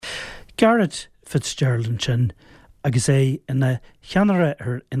Garrett Fitzgerald sin agus é ina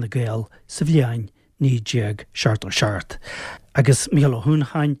cheanara ina Gael sa bhliain ní déag Chearta Sibhialta agus Micheál Ó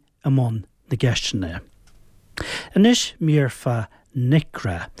hUancháin amón na gceistena. Inis míorfa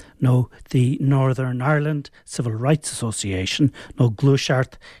NICRA, nó the Northern Ireland Civil Rights Association, nó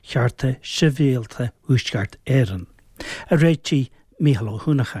Ghluaiseachta Chearta Sibhialta Uisceart Éireann, a réití Micheál Ó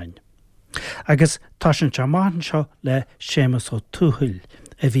hUancháin. Agus tá sin teamán seo le Séamus Ó Tuathail,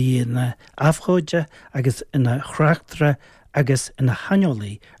 a bhí ina afchóide agus ina chreachtra agus ina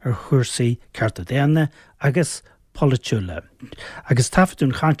saineolaí chuirsaí Cearta daonna agus politiúla. Agus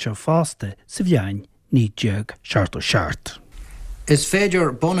Taifeadadh chainte fosta sa bhliain ní déag Chearta Sibhialta. Is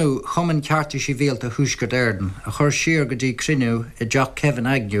féidir bonú hUancháin Sibhialta Uisceart Éireann a chur siar go dtí crinniú I Jack Kevin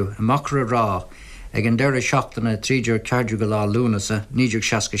Agnew a macra rá ag an deire seachtainna tríidir ceardú go lá lúnasa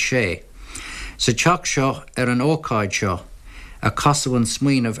 1966. Sa teach seo an ócáid seo a casamhain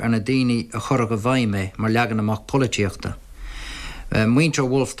smaoinemh ar na daoine a chur go bhaime mar leagan amach polítíochta. Muintir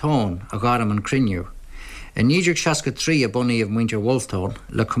Wolftown a garam an crinniú. In 1963 a bunaíomh Muintir Wolftown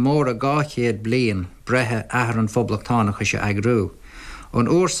le comóra 200 bliain brethe ahar an phoblachtánacha se agrú. An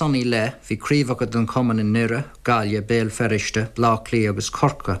uair sannaí le bhí críomhacha don cumann in Nire, Galia, Béal Ferriste, Blá Clí agus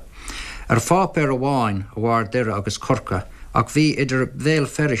Corca. Ar fápéir amháin a bhhar Dire agus Corca, ach bhí idir Béal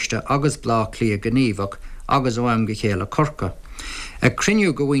Ferriste agus Blá Clí gníomhach agus óim go chéile Corca. A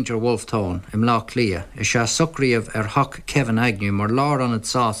crinniú go Muintir Wolftown im Lá Clia is se sucríomh ar Huck Kevin Agnew mar lár an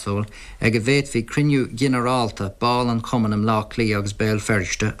sásúil ag a bhéit hí crinniú generálta báil an cumann im Lá Clia agus Béal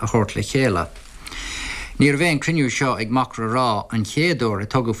Ferriste a chóirt le chéile. Níor bhéin crinniú seo ag macra rá an chéadúir a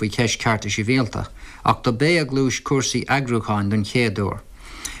tugadh faoi ceist Cearta Sibhialta, ach do bé a glúis cuasaí agrúcháin don chéadúir.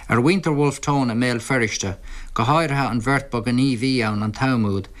 Ar Muintir Wolftown a Béal Ferriste go háirithe an bheirt an EV ann an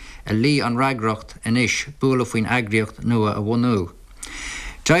tamúd a lí an ragracht inis búla faoin agriocht nua a bhunú.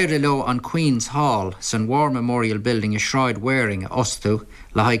 Deir lo an Queen's Hall san War Memorial Building a Shroud Wearing a Ostú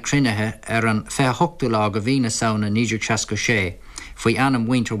le haid crinethe ar an fechtú lá go bhína saona 1966 faoi anam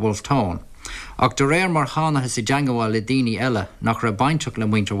Muintir Wolftown. Ach do réir mar chánathe sa deangáil le daoine eile nach ra bainteach le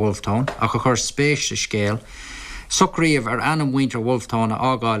Muintir Wolftown ach a chur spéis sa scéal, sucríomh ar anam Muintir Wolftown a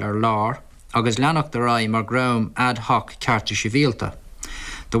ágáil ar lár agus leanach de rá mar grám ad hoc Cearta Sibhialta.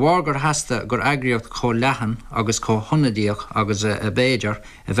 De bhar gur heasta gur agriocht có leathan agus có honadíoch agus a béidir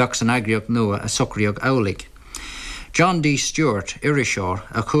a bheadh san agriocht nua a sucríoch eolaigh. John D. Stewart, Iriseoir,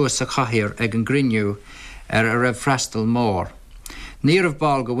 a chuas sa chathaoir ag an grinniú ar a raibh freastal mór. Níorbh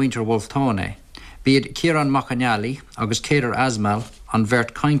ball go Muintir Wolftown é, bíad Ciarán Micheál agus Céadar Asmal an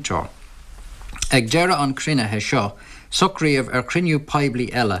bheirt cainteoir. Ag deire an crinethe seo, sucríomh ar crinniú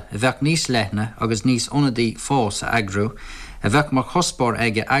poiblí eile a bheadh níos leithne agus níos ionadaí fós a agrú, a bheadh mar chospóir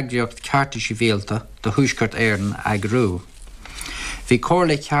aige agriocht Cearta Sibhialta do Uisceart Éireann agrú. Bhí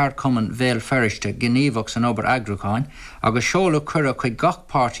cóirla ceart cumann Béal Ferriste gníomhach san obair agrúcháin agus seoladh cura chuig gach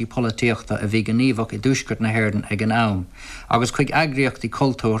pártaí polítíochta a bhí gníomhach I dúscairt na hÉireann ag an am, agus chuig agriochtaí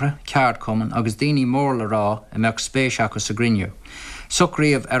cultúra, ceart cumann agus daoine mór le rá a meach spéisiachas sa grinniú.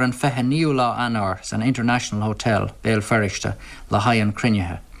 Sucríomh ar an fethe níú lá anar san International Hotel Béal Ferriste le haigh an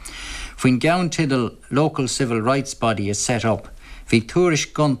crinneithe. When gown tidal local civil rights body is set up, the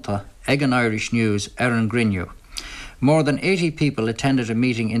tourish gunta ag an Irish News an Grinnew. More than 80 people attended a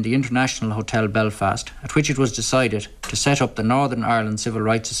meeting in the International Hotel Belfast, at which it was decided to set up the Northern Ireland Civil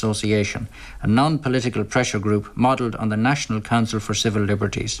Rights Association, a non-political pressure group modelled on the National Council for Civil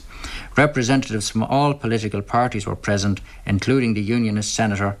Liberties. Representatives from all political parties were present, including the Unionist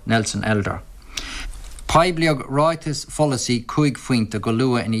Senator Nelson Elder. Paibliog Ráitis Follasí Cuig Fuinte go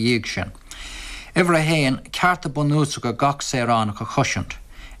lua in a sin. Ivra hain Cearta bonúsa go gach séránach a choisiant.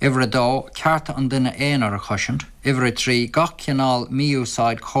 Ivra dó Cearta an duine éonar a choisiant. Ivra trí gach ceanál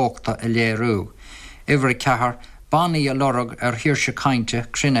míúsáid cóchta a léirú. Ivra cehar baní a lorug ar hiirse cainte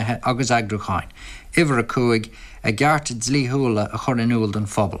crinethe agus agrúcháin. Ivra cuig a gcearta dlíthúla a chorinúil den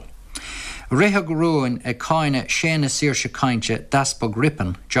phobal. Réthe go ruúin a cáine séna síirse cainte Daspog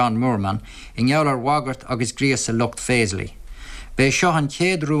Rippin, John Moorman, in joular wagart agus grías a lucht féislí. Bé seo an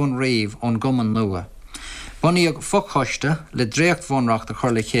chéad rúin riomh ón guman nua. Bunaíodh fochoiste le dréocht bhunracht a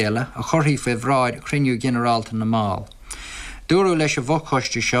chur le chéile a chorthaí fé bhráid crinniú generálta na máil. Dúrú leis a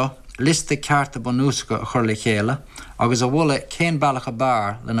bhochoiste seo lista cearta bonúsacha a chur le chéile agus a bhfuil cén bailach a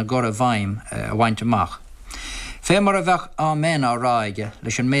bar le na gora bhaim a bhaint amach. Fé mar a bheith ámén á ráige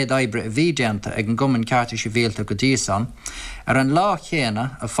leis an méid oibre a bhí déanta ag an gumann Cearta Sibhialta go díosan, ar an lá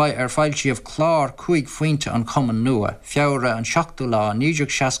chéana ar fáil siomh clár cuig fuinte an cumann nua, feabhra an 7 lá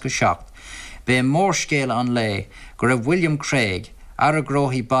 1967, bé mór scéile an lé go raibh William Craig, ar a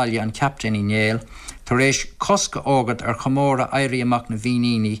gróthaí baile an captain i Néal, tar éis cosca ógad chomóra éirí amach na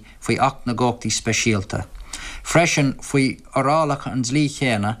bhíníní faoi ach na gcóchtaí speisialta. Freisin faoi orálacha an zlí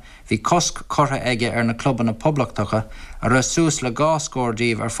chéana, bhí cosc cortha aige na clubanna poblachtacha a ra sús le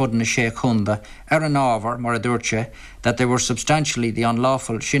gáscórdíomh fud na séchunda an ábhar mar a dúirte that they were substantially the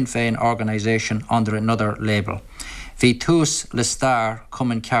unlawful Sinn Féin organisation under another label. Bhí tús le stair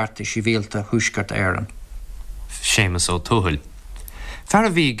Cumann Chearta Sibhialta thuaisceart éireann. Séamus Ó Tuathail. Fear a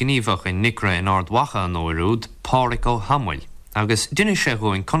bhí gníomhach in NICRA in ardhacha an óirúd Pádraig Ó Hamhail, agus duine sé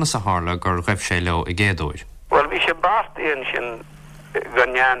in conas a hála gur raibh sé leo i ggéadúir. Well, bhí sé báirtaíonn sin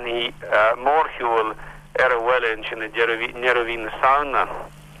ganneannaí mórthúil a bhfuil sin nearahí na saona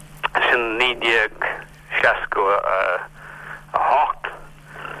sin 1960 a hocht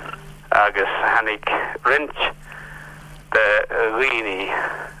agus hanig rint de riní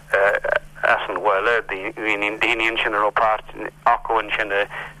as an bhile riní daoine sin ar ópáirt acuin sin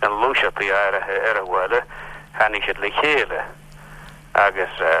an lúiseachtaí a bhile hanig siad le chéile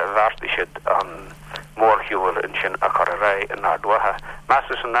agus bhartaí siad an mórthúil in sin a chur a ré in ardhatha. Meas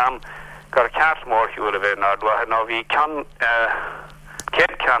is an am gur ceart mórthúil a bheith in ardhatha. Ná bhí cead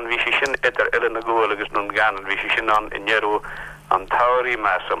bhí sé sin idir ile na gúil agus nun ganan bhí sé sin an innearú an tairí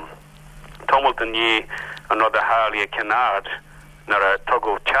measam. Tumult an dhé an rud a hálaí a cenád nar a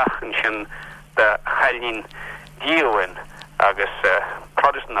tugó teach in sin de chailín díohain agus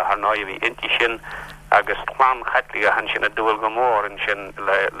Protestant a harnáid bhí inti sin agus chlán chaitlaí a han sin a dúil go mór in sin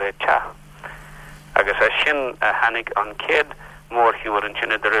le teach. Agus sin hanig an céad mórthúil in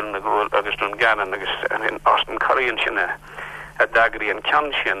sin idir ile na gúil agus nun ganan agus in Austin Curry sin a dagarí an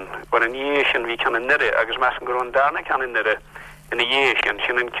cean sin war an dhé sin bhí cean in nire agus meas an gur an dána cean in nire in a dhé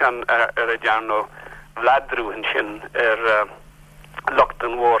sin an cean ar a dearnó Vladrú in sin locht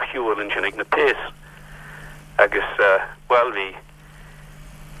an mórthúil in sin ag na pés agus well bhí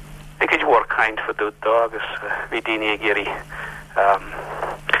ag hUancháin fadúdá agus bhí daoine ag éirí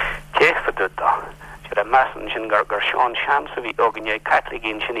Taifeadadh a measan sin gur seán seamsa bhí óganné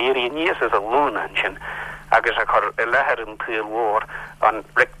Caitligín sin éirí níos as a lúna sin agus a chur i lethir an Tuaidh mhór an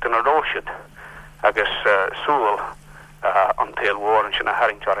rictan a róisiid agus súil an Tuaidh mhór sin a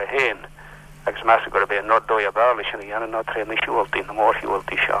haingtear a héin agus meas gur bheith nódói a bála sin a dhéanana ná tréna siúiltaí na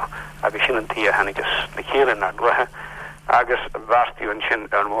mórthúiltaí seo agus sin an tí a hanagus na chéile na ardhatha agus bhartaíonn sin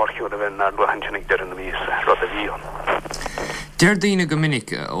ar mórthúil a bheith na ardhathan sin ag deireadh na míos rud a bhíon. Deir daoine go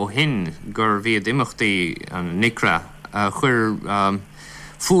minic ó hin gur bhíad imeachtaí an NICRA chuir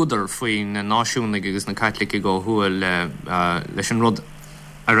fúdar faoin na náisiúnlaigh agus na Caitlicí go thuail leis an rud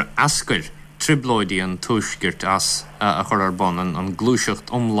ar ascair triblóidí an tuaisceart as a chur ar bon an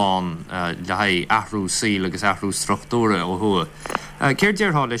Ghluaiseacht omláin le haidh athrú síl agus athrú struchtúra ó thua. Céir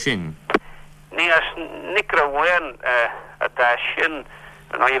dearthá lei sin? Ní as NICRA bhain a dá sin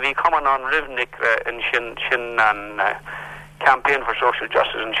ná bhí cumann an rih NICRA in sin an campaign for social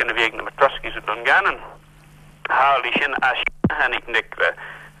justice and sin a bhíag na matruskis a Dungannon. Hálaí sin as hanig NICRA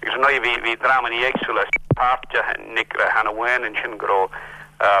agus ná bhí dramaní éagsúla páirte NICRA hana bhain in sin goró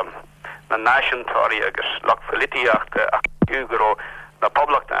na náisiúntóirí agus lochfilíochta ach goró na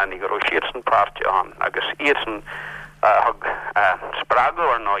poblachta anig goró siirsan páirte an agus íirsan sprágu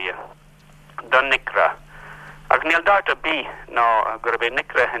ar náide don NICRA. Ag níl dart a bí ná gur bheith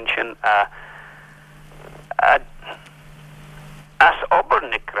NICRA hin sin as ober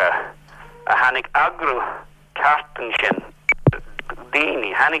NICRA a hanig agru cartan sin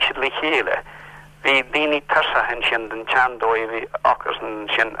daoine hanig siad le chéile bhí daoine tarsa hin sin den teandói bhí ochras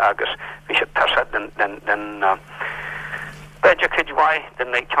sin agus bhí siad tarsa den beidir chuidhhaid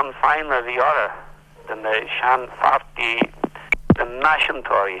den na cean fáinne bhí ora den na sean fartaí den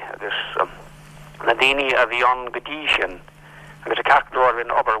náisiúntóirí agus na daoine a bhí an go dtí sin agus a ceachtóir in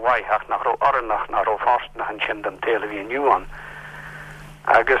oberhaithach nach ró orannach nach ró fástna hin sin den téile bhí nniuan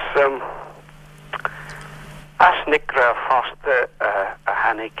agus as NICRA fosta a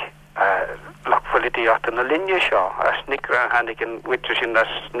hanig lochfilíochta na linne seo as NICRA hanig in witre sin as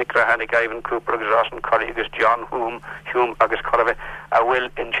NICRA hanig Ivan Cooper agus Ross Curry agus John Hume agus Corvey a bhfuil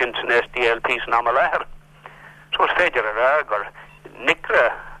in sin san SDLP san am a lethir. So is féidir a gur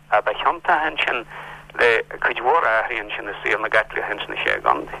NICRA a bheithionta hen sin le chuidhmór a híonn sin na síl na gatla hen sin na sé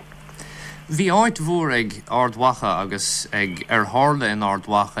gandí. Bhí áit mhór ag ardhacha agus ag ar hála in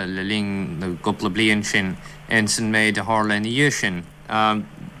ardhacha le ling na gobla bliain sin in san méid a hála in dhé sin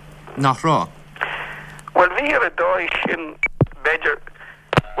nach rá? Well, bhí ar a dóid sin beidir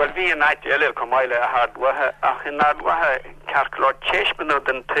bhí an áit eile go maiile a ardhatha ach in ardhatha cearclár téismanú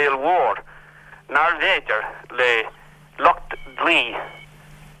den Tuaidh mhór nar bhéidir le locht dlí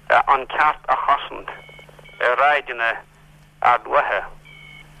an ceart a chosant a ráideanna ardhatha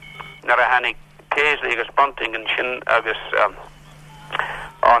nar a hanig Paisley agus bunting and sin agus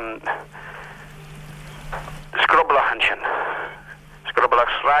on Scrubblach and sin.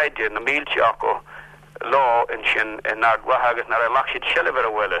 Scrubblach sraidje na mílteaco law in sin in Ardwaha agus nar a lachid shiliver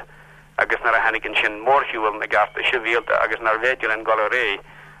a welle agus nar a hannig in sin morhuel na Garta Sibhialta agus nar vedial in Gallery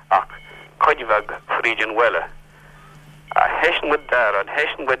ach Codivag Frigian welle. A heshen with there and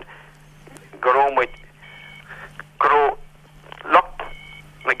heshen with Grom with Gro locked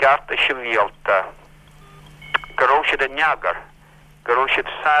na Garta Sibhialta Garoshid and Yagar Garoshid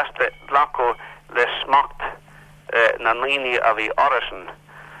Saste Blanco le smokt na nini of the Orison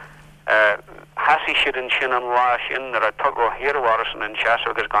Hassi shid in shin and washin there a togo here Orison and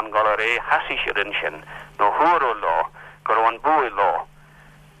Chasogas gone Gallery Hassi shid in shin no huro law Garon Bui law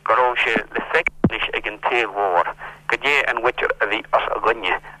Garoshe le feknish again tail war Gadye and Witcher the us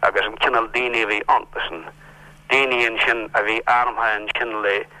agunye agus an kinnal dini the Antison Dini and shin of the armha and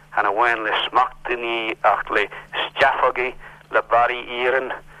chinle and a wen le smaktini achle staffogi le bari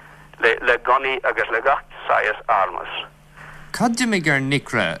iren le goni agus le gacht sayas armas. Cadimigar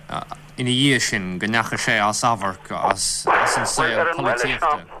NICRA in a year sin ganacha sé as avark as an sail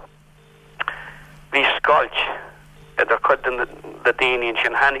politiachta. Vi skolch der kudden the dini and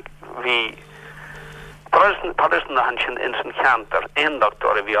shin hanik vi Protestant han shin in canter in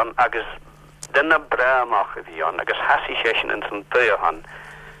doctor vi on agus denna bramach vi on agus hasi session in some han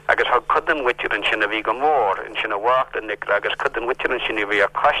agus ha kudden witcher in shin a vi gomor in shin a walk the NICRA agus kudden witcher in shin a vi a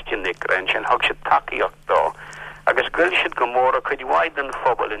question NICRA in shin hog shit taki do agus gul shit gomor could widen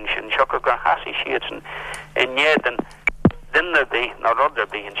fobble in shin shokka hasi shitsen in yeden dinner be na rudder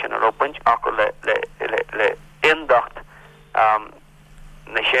be in shin a bunch akole le indacht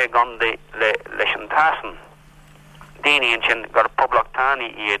na sé gandhi le shantasen dini in shin gar public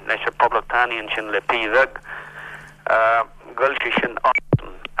tani ied na she public tani in shin le pizag gulkishin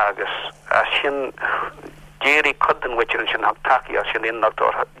agus as shin Jerry Cudden which in shin haktaki as shin in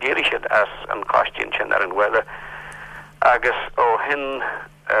doctor Jerry shid as an costume shin in weather agus o hin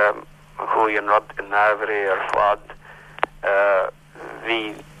who in rod in Navary or Fod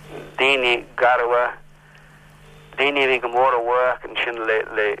the dini garawa dini vi gomora work and shin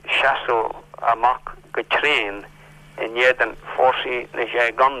le shaso amak getrain in jeden forsi le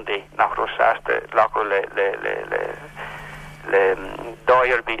gandhi nach rosaste lako le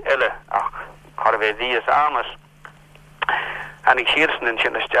doyer bi elle ach karve dies amas and ik hiersen in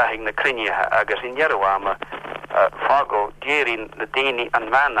shin stahing na krinje agus in Jeruama fago gerin the dini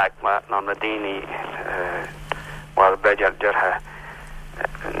and manakma non the dini well bejar derha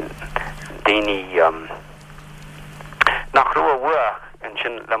dini nach ruwa work en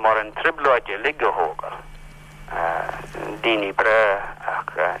shin la moren tribloje ligge hoger dini bre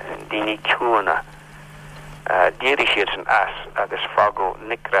ak dini kuna diri shirsen as agus fago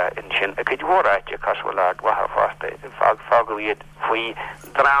NICRA in shin a kid waraje kaswalad waha faste fago yet fui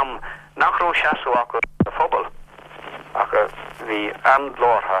dram nach ro shaso ak fobel ak vi and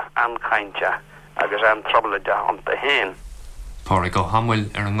lorha and kainja agus an trouble da on the hen Pára go hamil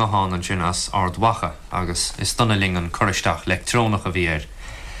an ngahan an sin as ardwacha agus is dunneling an choristeach electrónach a bhí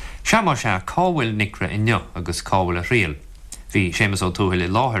Seamus sé cáhfuil NICRA inne agus cáhfuil a riil. Bhí Séamus Ó Tuathail i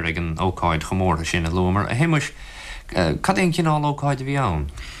láthair ag an ócáid chomórtha sin a lúmar a himuis cad éon cinál ócáid a bhí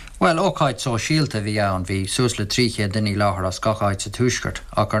ann? Well, ócáid sóisialta bhí ann bhí suas le tríché duine láthair as gacháid sa túisceart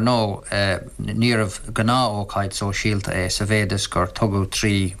ach ar nó níorbh gná ócáid sóisialta sa bhéidir gur tugadh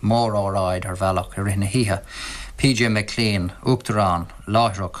trí mór óráid ar bhealach ar rinne hithe. PJ McLean, Uachtarán,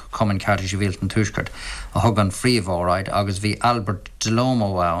 Láithreach, Cumann Chearta Sibhialta túisceart a thug an phríomhóráid agus bhí Albert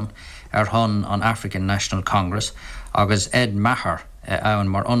Delomo ann ar thun an African National Congress agus Ed Maher ann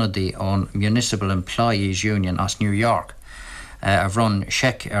mar onadaí ón Municipal Employees Union as New York a bhrun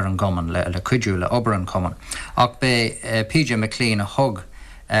seic ar an gcumann le cuidiú le obair an cumann ach be PJ McLean a thug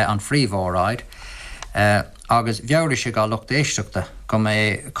an phríomhóráid agus bheabhra sé gá lucht éisteachta go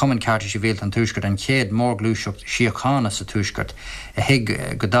mé Cumann Chearta Sibhialta an túisceart an chéad mór Ghluaiseachta Chearta sa túisceart a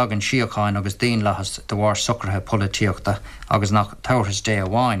hiig go dagan Síocháin agus daon lechas de bhar sucrathe polítíochta agus nach tabhras dé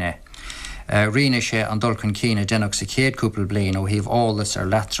amháin Rina sé an dulcan cína dénach sa chéad cúpla bliain ó híomh álas ar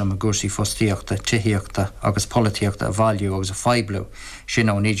letram a gúsaí fostaíochta, tithiíochta agus polítíochta a bhailiú agus a feidbliú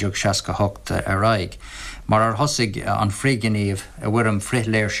sin ó 1968 ar aig. Mar ar thosaigh an phríoganíomh a bhuirim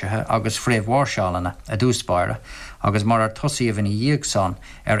frithléirsithe agus phríomhmhairseálanna a dúspáire agus mar ar tosaíomh in dhéag san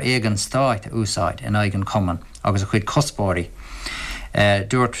ar éigean stáit úsáid in aigean cumann agus a chuid cospóirí.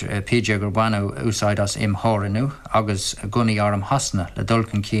 Dúirt PJ gur bhainú úsáid as imthóranú agus gunaí arm hasna le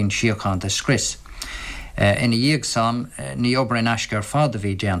dulcan cín Síocháin de scris. Ina dhéag san ní obair in aisce ar fád a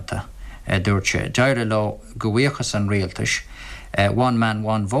bhí déanta dúirt sé deire le go bhuíochas an rialtais one man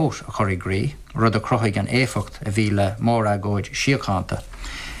one vote a chuir grí rud a crochaigh an éfacht a bhí le móra góid síochananta.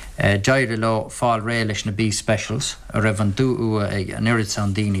 Deire le fáil ré leis na bí specials a raibh an dú ag an irid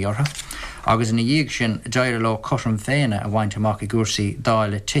san daoine ortha. Agus ina dhéag sin deire le cosram féine a bhaint amach I gúrsaí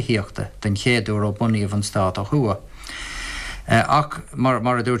dáile tithíochta den chéadú ó bunaíomh an stát ó thua. Ach mar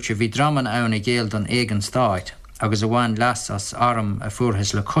a dúirte bhí draman ann I géal don éigen stáit, agus a bhain leas as arm a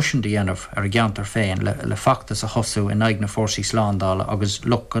fuarthas le cushion déanamh ar a gceantar féin le factas a hosú in aig na fórsaí sláándála agus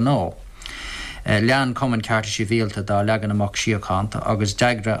luch go nó. Lean Cumann Chearta Sibhialta dá legan amach síochananta agus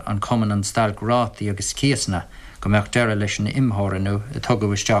deagra an Cumann an stalc rátaí agus cíasna go meach deire leis na imthóranú a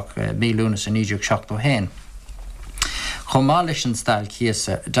tugadh isteach mílúnas an 1971. Chomá leis an stal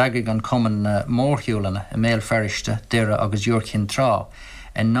cíasa deagraigh an Cumann mórthiúlanna I méal ferriste deire agus dúircinn trá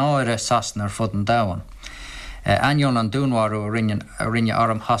in náire sasna ar fud an domhan. Anion an dúnmharú a rinne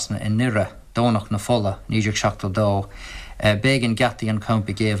arm hasna in NICRA dónach na fola 1972 Bégan gataí an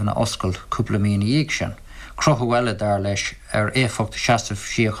campa géamh na oscail cúpla mína dhéag sin. Crochu eile dar leis ar éfacht seasamh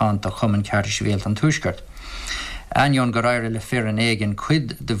síochananta Cumann Chearta Sibhialta an tuaisceart. Anion go raibh le fear an éigean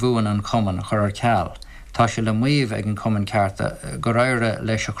cuid de bhuan an Cumann chur ar ceall. Tá sé le maomh ag an Cumann Chearta go raibh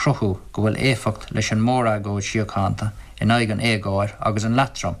leis a crochu go bhfuil éfacht leis an móra góid síochananta in aig an éagáir agus an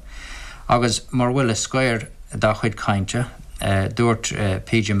latram. Agus mar bhfuil a scoir dá chuid cainte, dúirt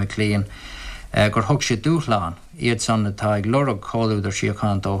P.J. McLean, gur thug sé dúchláán iad san atá ag lorg cóúidir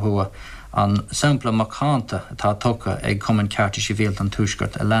síochananta ó thua an sampla machananta atá tucha ag Cumann Chearta Sibhialta an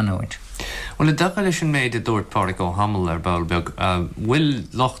tuaisceart a leanúint. Well, a dacha leis an méid a dúirt páric ó hamil ar Ballbeg, bhfuil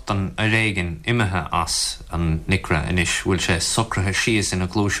locht an a réigen imethe as an NICRA inis, bhfuil sé socrathe síos ina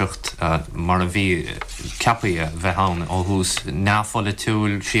Ghluaiseacht mar a bhí cepaí bheith ann ó hús náfola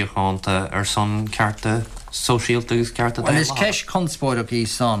túil síochananta ar son cearta sosiálta agus cearta. Well, is ceis conspóideach í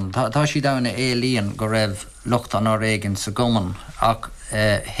son. Tá si daonna éilíonn go raibh lucht an á réigen sa Cumann ach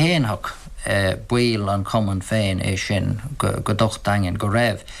héanthach buil an Cumann féin é sin go docht daingin go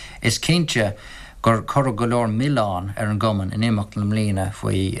raibh. Is cinnte gur chur go leor Micheál ar an Cumann in imeacht na mlína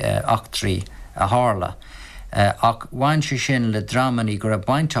faoi achtraí a hála. Ach bhain sé sin le dramaní gur raibh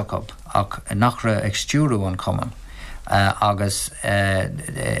bainteach ach nach raibh ag stúrú an Cumann. Agus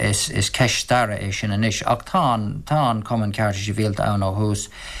is ceis dara é sin inis. Ach tá an Cumann Chearta Sibhialta ann ó hús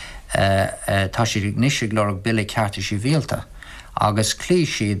tá si níos glórach Billy Chearta Sibhialta. Agus clí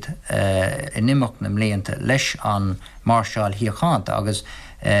siad in imeacht na mlíonta leis an Micheál síochananta agus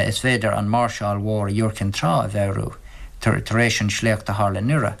is féidir an Micheál mhór dúircinn trá a bheithú tar éis an sléachta hála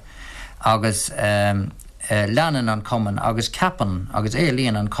NICRA. Agus leanan an Cumann agus ceapan agus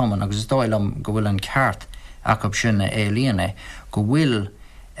éilíonn an Cumann agus dóilm go bhfuil an ceart acab sinna éilíonn go bhfuil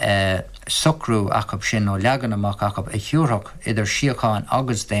socrú acab sin ó leagan amach acab a thiúrthach idir síocháin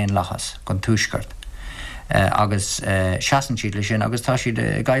agus déon lachas gon tuaisceart. Agus seasan siad le sin agus tá siad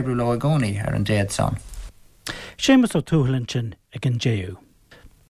gaibrú le a gcónaí ar an déad san. Séamus Ó Tuathail ag an déú.